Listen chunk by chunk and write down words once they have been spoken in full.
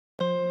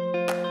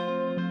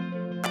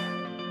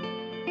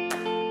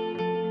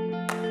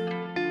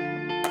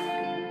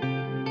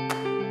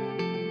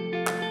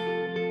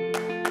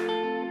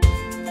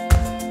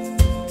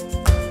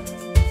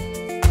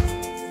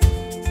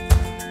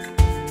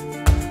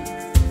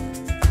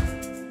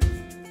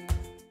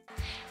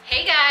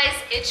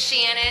it's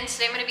Shannon.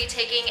 Today I'm going to be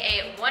taking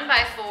a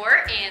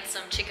 1x4 and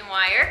some chicken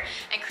wire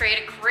and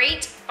create a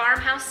great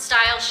farmhouse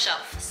style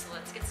shelf. So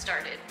let's get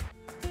started.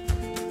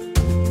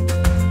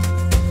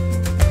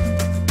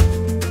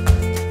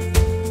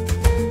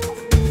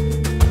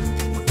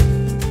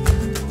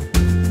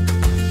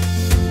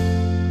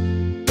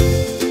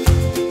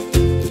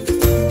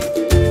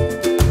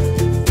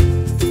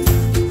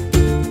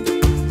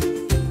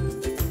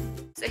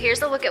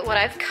 Here's a look at what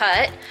I've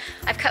cut.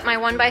 I've cut my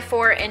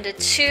 1x4 into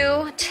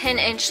two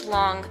 10-inch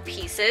long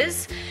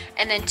pieces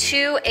and then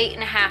two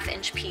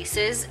 8.5-inch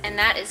pieces, and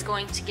that is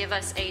going to give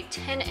us a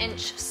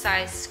 10-inch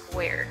size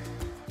square.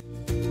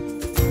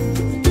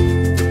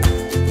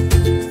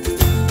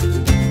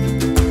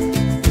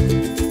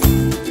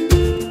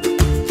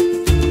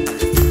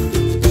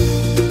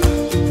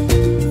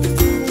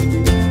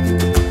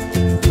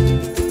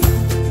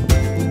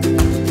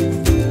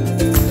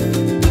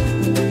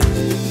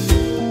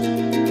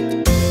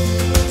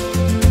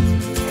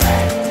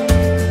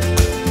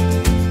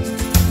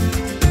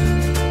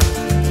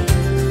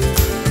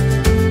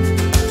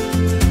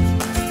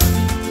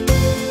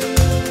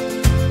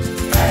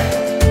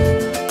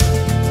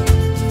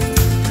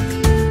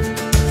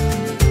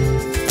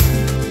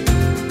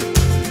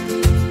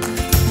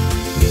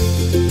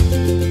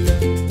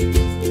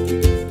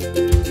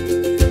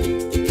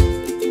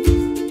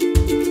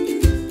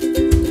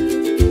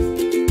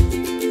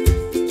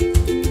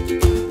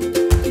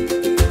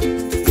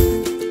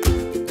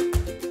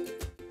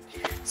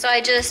 So I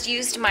just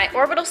used my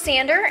orbital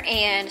sander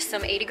and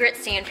some 80 grit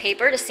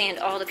sandpaper to sand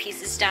all the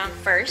pieces down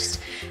first.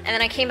 And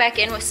then I came back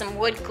in with some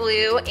wood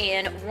glue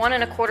and 1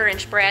 1/4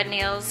 inch brad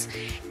nails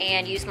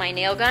and used my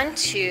nail gun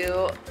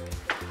to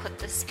put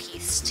this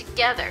piece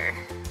together.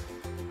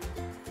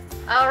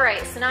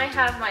 Alright, so now I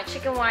have my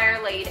chicken wire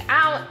laid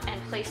out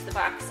and placed the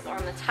box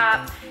on the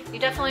top. You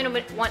definitely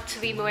want to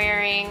be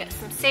wearing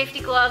some safety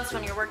gloves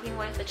when you're working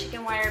with the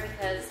chicken wire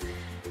because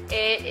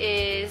it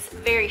is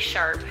very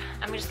sharp.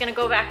 I'm just gonna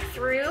go back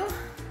through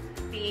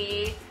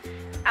the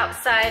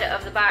outside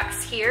of the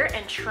box here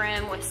and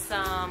trim with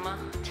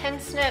some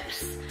 10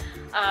 snips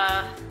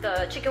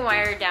the chicken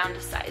wire down to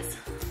size.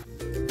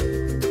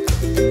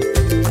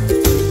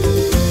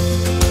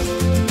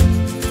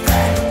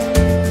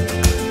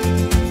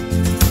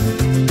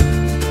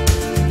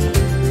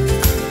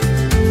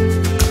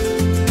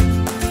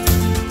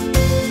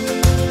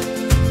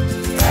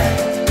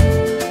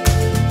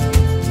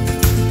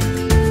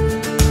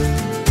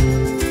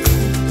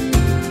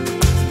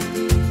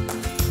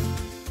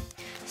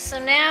 So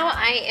now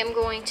I am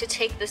going to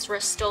take this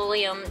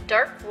Rust-Oleum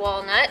dark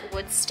walnut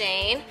wood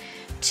stain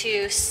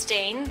to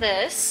stain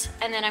this,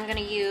 and then I'm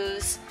going to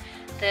use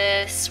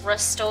this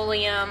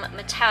Rust-Oleum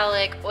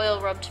metallic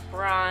oil rubbed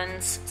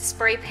bronze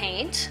spray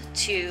paint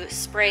to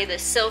spray the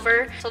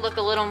silver to look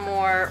a little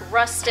more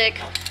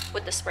rustic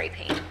with the spray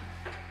paint.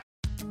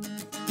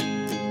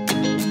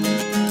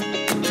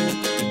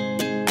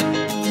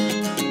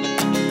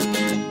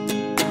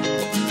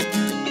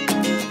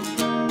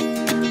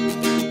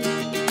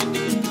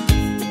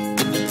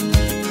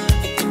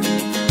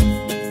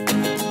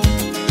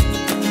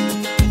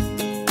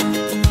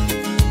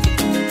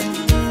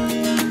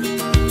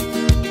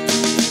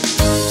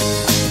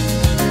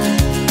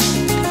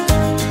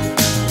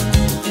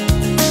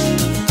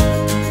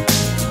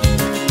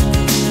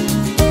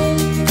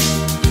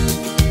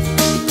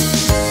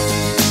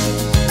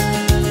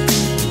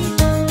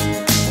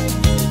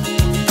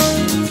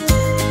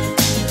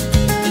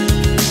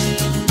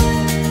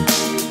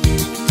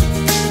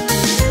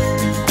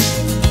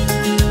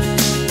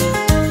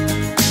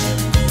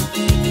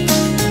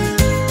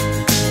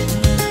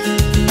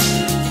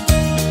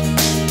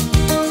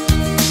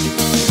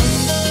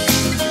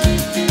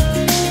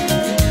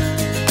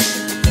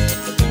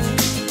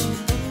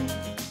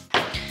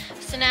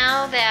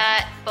 Now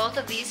that both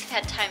of these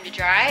have had time to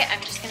dry,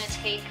 I'm just going to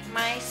take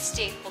my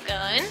staple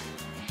gun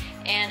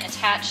and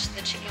attach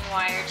the chicken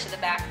wire to the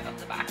back of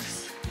the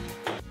box.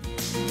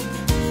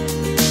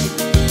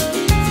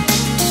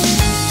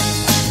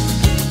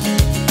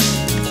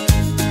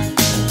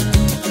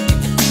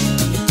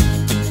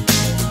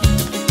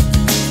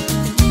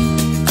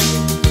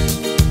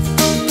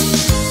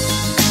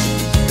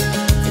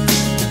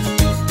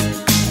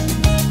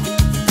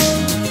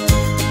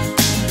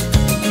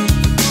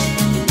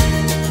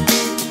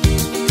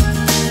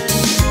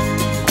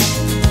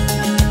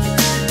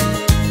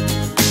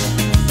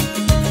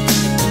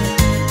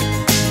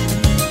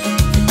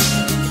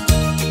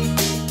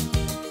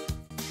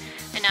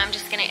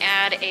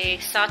 A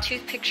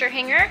sawtooth picture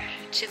hanger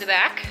to the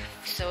back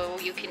so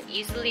you can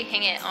easily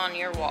hang it on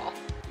your wall.